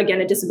me through,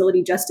 again, a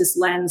disability justice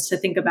lens to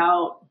think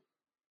about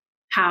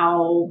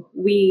how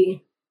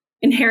we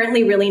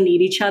inherently really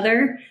need each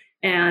other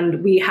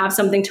and we have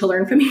something to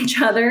learn from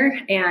each other,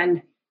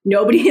 and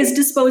nobody is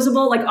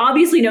disposable.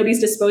 Obviously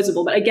nobody's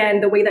disposable, but again,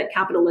 the way that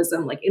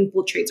capitalism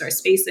infiltrates our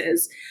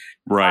spaces.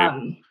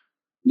 Right.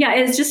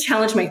 It's just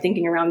challenged my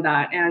thinking around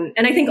that. And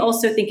I think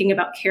also thinking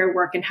about care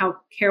work and how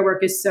care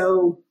work is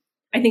so,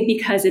 I think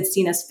because it's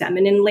seen as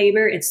feminine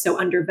labor, it's so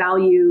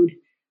undervalued,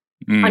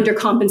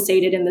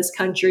 undercompensated in this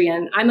country.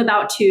 And I'm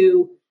about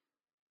to,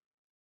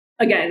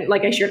 again,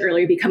 like I shared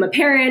earlier, become a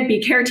parent,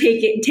 be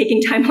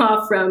taking time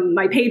off from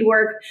my paid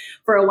work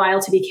for a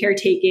while to be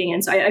caretaking.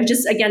 And so I've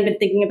just, again, been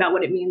thinking about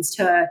what it means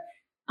to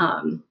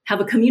have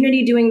a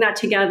community doing that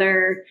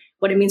together,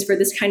 what it means for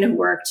this kind of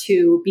work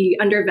to be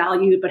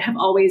undervalued, but have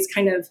always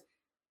kind of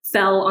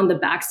fell on the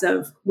backs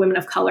of women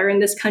of color in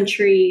this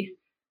country.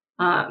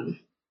 And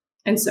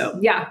so,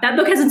 yeah, that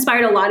book has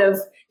inspired a lot of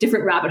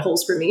different rabbit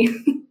holes for me.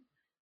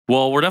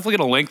 Well, we're definitely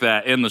going to link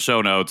that in the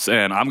show notes,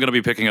 and I'm going to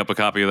be picking up a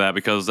copy of that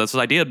because that's the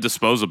idea of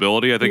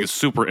disposability. I think is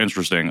super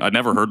interesting. I'd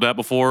never heard that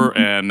before,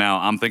 and now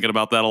I'm thinking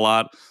about that a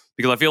lot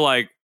because I feel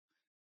like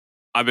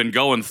I've been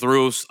going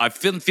through. I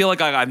feel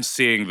like I'm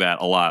seeing that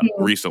a lot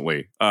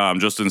recently,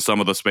 just in some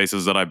of the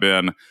spaces that I've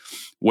been,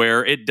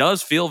 where it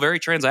does feel very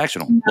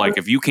transactional. Like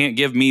if you can't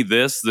give me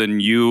this,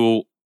 then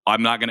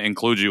I'm not going to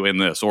include you in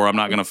this, or I'm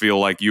not going to feel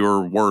like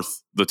you're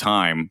worth the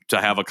time to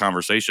have a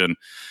conversation.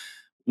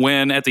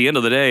 When at the end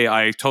of the day,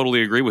 I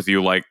totally agree with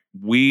you. Like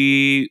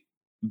the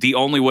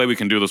only way we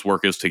can do this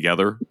work is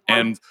together.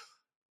 And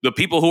the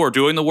people who are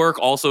doing the work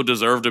also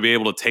deserve to be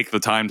able to take the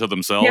time to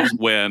themselves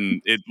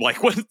when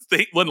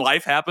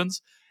life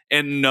happens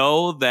and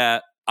know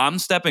that I'm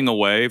stepping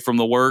away from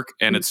the work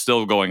and it's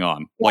still going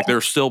on. Like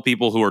there's still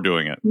people who are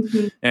doing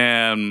it.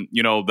 And,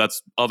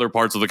 that's other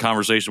parts of the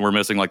conversation we're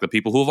missing, like the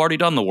people who have already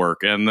done the work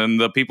and then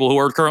the people who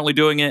are currently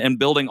doing it and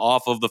building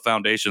off of the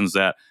foundations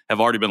that have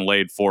already been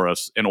laid for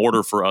us in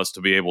order for us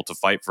to be able to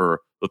fight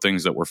for the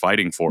things that we're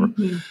fighting for.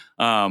 So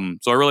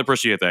I really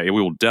appreciate that. We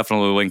will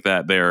definitely link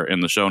that there in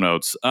the show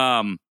notes.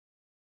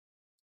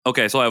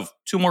 Okay, so I have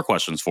two more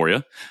questions for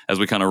you as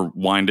we kind of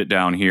wind it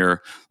down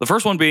here. The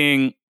first one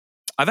being,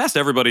 I've asked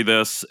everybody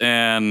this,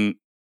 and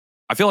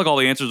I feel like all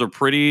the answers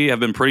have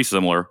been pretty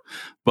similar,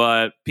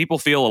 but people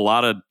feel a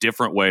lot of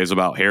different ways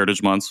about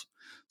Heritage Months.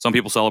 Some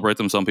people celebrate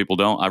them, some people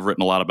don't. I've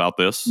written a lot about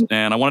this,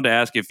 and I wanted to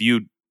ask if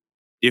you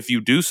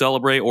do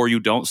celebrate or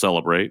you don't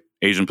celebrate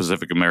Asian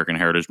Pacific American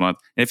Heritage Month,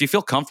 and if you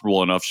feel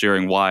comfortable enough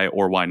sharing why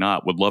or why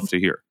not, would love to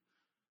hear.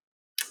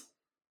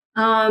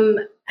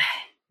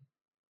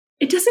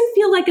 It doesn't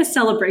feel like a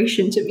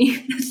celebration to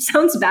me. It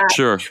sounds bad.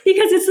 Sure.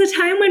 Because it's the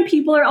time when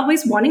people are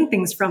always wanting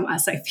things from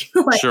us. I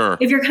feel like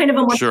if you're kind of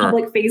a more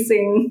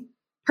public-facing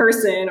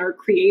person or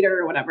creator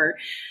or whatever.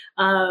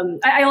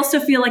 I also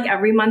feel like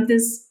every month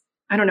is,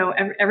 I don't know,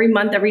 every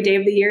month, every day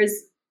of the year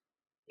is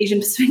Asian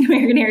Pacific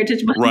American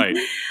Heritage Month. Right.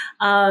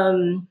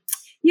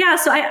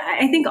 So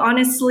I think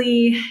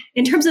honestly,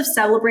 in terms of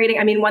celebrating,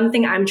 I mean, one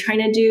thing I'm trying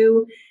to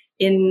do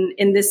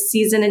in this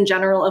season in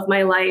general of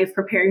my life,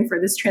 preparing for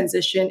this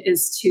transition,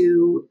 is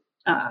to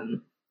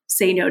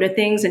say no to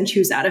things and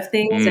choose out of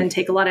things and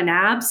take a lot of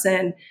naps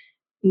and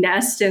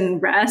nest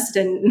and rest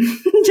and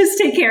just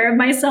take care of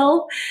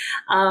myself.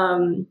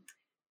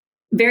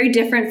 Very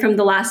different from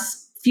the last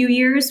few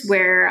years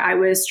where I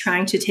was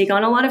trying to take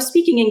on a lot of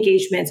speaking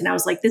engagements. And I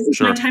was like, this is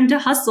my time to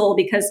hustle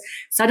because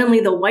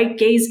suddenly the white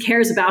gaze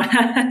cares about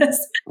us.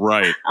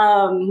 Right.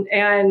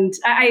 And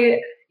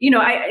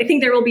I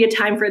think there will be a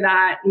time for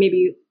that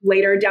maybe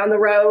later down the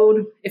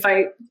road if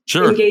I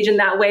engage in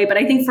that way. But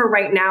I think for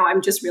right now,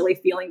 I'm just really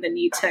feeling the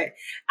need to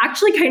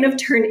actually kind of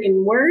turn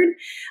inward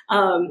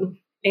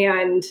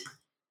and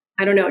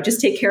I don't know,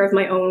 just take care of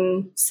my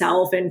own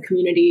self and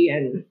community.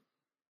 And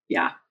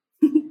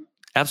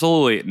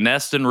Absolutely.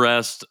 Nest and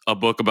Rest, a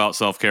book about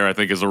self-care, I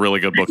think is a really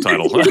good book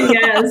title.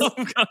 Yes.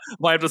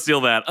 Might have to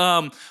steal that.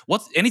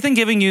 What's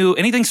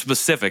anything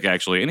specific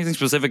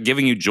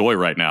giving you joy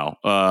right now?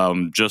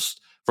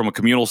 Just from a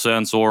communal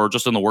sense or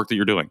just in the work that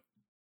you're doing?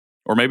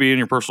 Or maybe in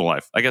your personal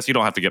life. I guess you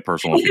don't have to get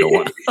personal if you don't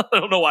want. I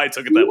don't know why I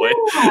took it that way.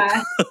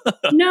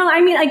 No,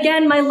 I mean,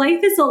 again, my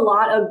life is a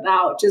lot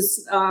about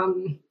just,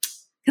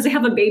 because I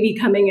have a baby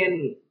coming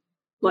in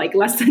like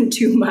less than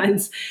 2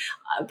 months,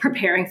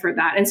 preparing for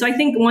that. And so I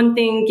think one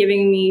thing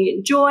giving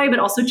me joy, but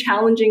also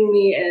challenging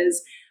me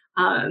is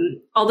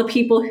all the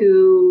people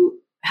who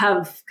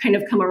have kind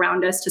of come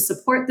around us to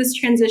support this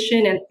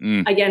transition.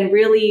 And again,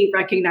 really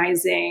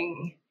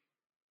recognizing,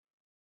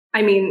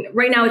 I mean,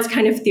 right now it's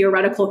kind of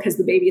theoretical because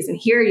the baby isn't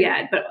here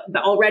yet,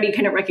 but already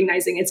kind of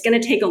recognizing it's going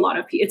to take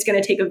it's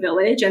going to take a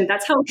village. And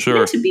that's how it's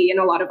meant to be in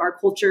a lot of our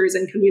cultures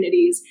and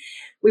communities.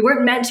 We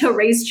weren't meant to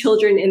raise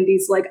children in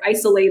these like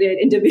isolated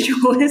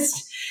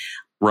individualist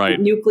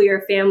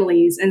nuclear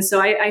families. And so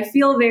I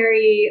feel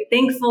very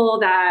thankful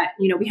that,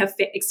 we have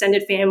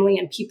extended family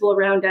and people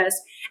around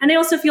us. And I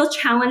also feel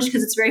challenged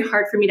because it's very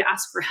hard for me to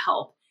ask for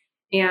help.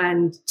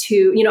 And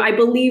to, I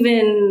believe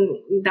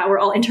in that we're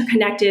all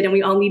interconnected and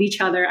we all need each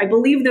other. I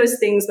believe those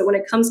things, but when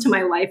it comes to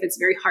my life, it's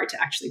very hard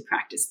to actually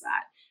practice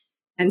that.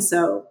 And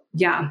so,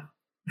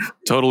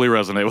 Totally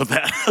resonate with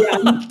that.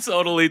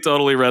 Totally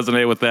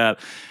resonate with that.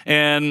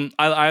 And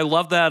I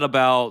love that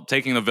about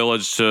taking the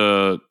village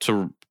to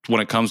when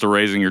it comes to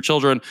raising your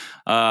children.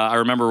 I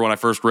remember when I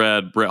first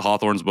read Britt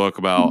Hawthorne's book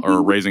about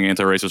or raising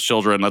anti-racist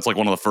children, that's like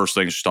one of the first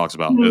things she talks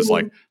about is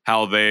like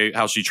how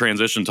she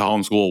transitioned to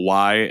homeschool,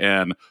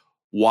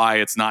 why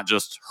it's not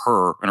just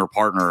her and her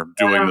partner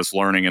doing this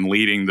learning and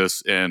leading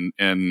this in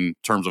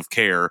terms of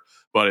care,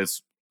 but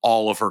it's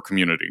all of her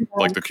community,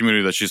 like the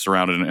community that she's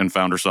surrounded and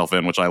found herself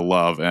in, which I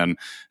love. And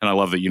I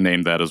love that you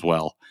named that as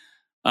well.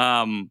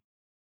 How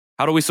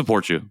do we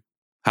support you?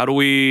 How do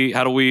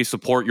we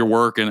support your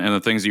work and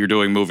the things that you're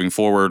doing moving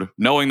forward,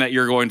 knowing that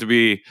you're going to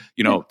be,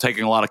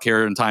 taking a lot of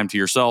care and time to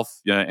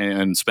yourself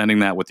and spending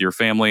that with your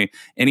family?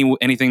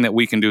 Anything that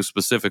we can do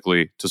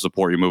specifically to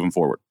support you moving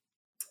forward?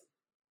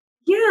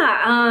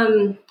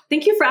 Yeah.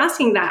 Thank you for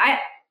asking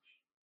that.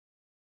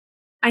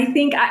 I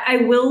think I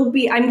will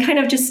be, I'm kind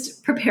of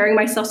just preparing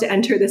myself to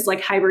enter this like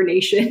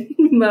hibernation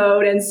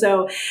mode. And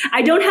so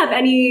I don't have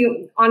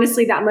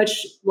honestly, that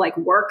much like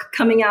work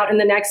coming out in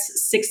the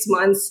next 6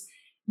 months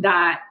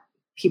that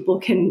people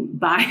can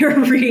buy or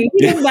read.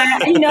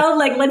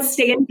 But, let's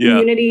stay in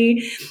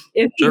community.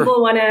 If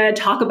people want to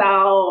talk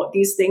about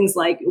these things,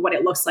 like what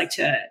it looks like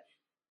to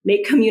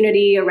make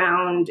community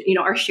around,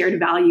 our shared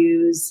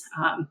values,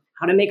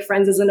 how to make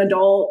friends as an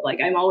adult,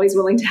 like I'm always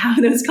willing to have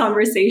those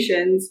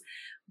conversations.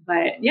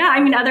 But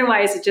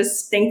otherwise,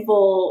 just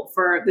thankful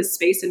for this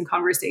space and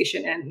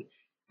conversation. And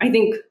I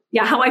think,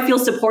 how I feel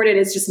supported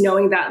is just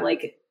knowing that,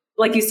 like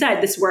you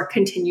said, this work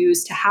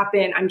continues to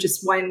happen. I'm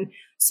just one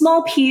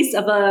small piece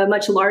of a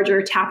much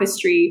larger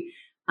tapestry,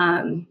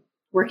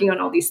 working on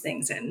all these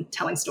things and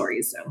telling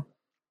stories. So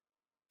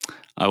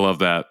I love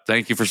that.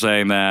 Thank you for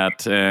saying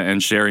that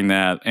and sharing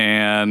that.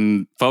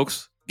 And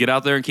folks, get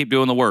out there and keep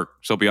doing the work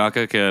so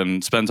Bianca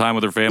can spend time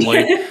with her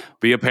family,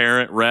 be a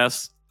parent,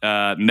 rest,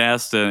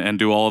 nest, and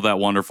do all of that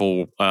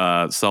wonderful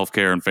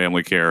self-care and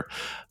family care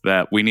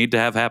that we need to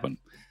have happen.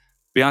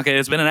 Bianca,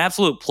 it's been an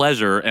absolute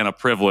pleasure and a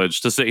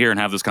privilege to sit here and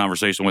have this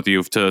conversation with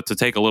you, to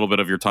take a little bit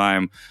of your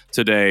time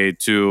today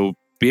to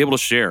be able to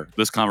share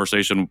this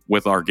conversation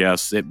with our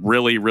guests. It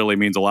really, really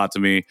means a lot to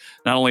me,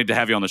 not only to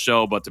have you on the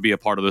show, but to be a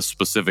part of this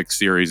specific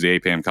series, the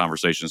APAHM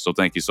Conversation. So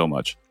thank you so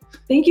much.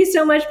 Thank you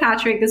so much,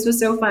 Patrick. This was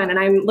so fun. And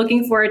I'm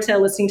looking forward to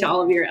listening to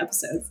all of your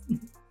episodes.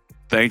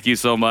 Thank you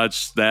so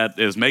much. That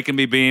is making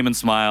me beam and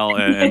smile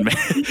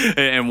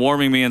and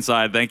warming me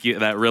inside. Thank you.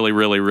 That really,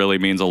 really, really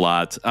means a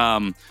lot.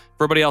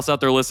 For everybody else out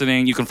there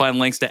listening, you can find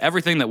links to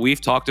everything that we've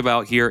talked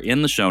about here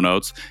in the show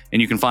notes,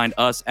 and you can find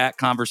us at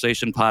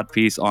Conversation Pod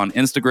Piece on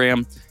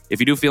Instagram. If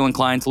you do feel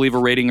inclined to leave a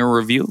rating or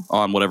review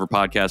on whatever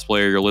podcast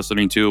player you're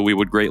listening to, we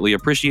would greatly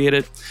appreciate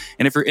it.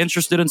 And if you're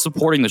interested in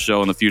supporting the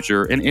show in the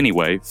future in any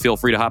way, feel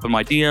free to hop in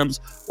my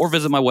DMs or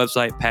visit my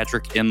website,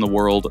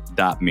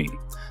 patrickintheworld.me.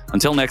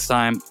 Until next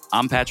time,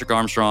 I'm Patrick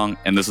Armstrong,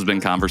 and this has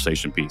been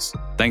Conversation Piece.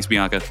 Thanks,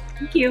 Bianca.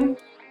 Thank you.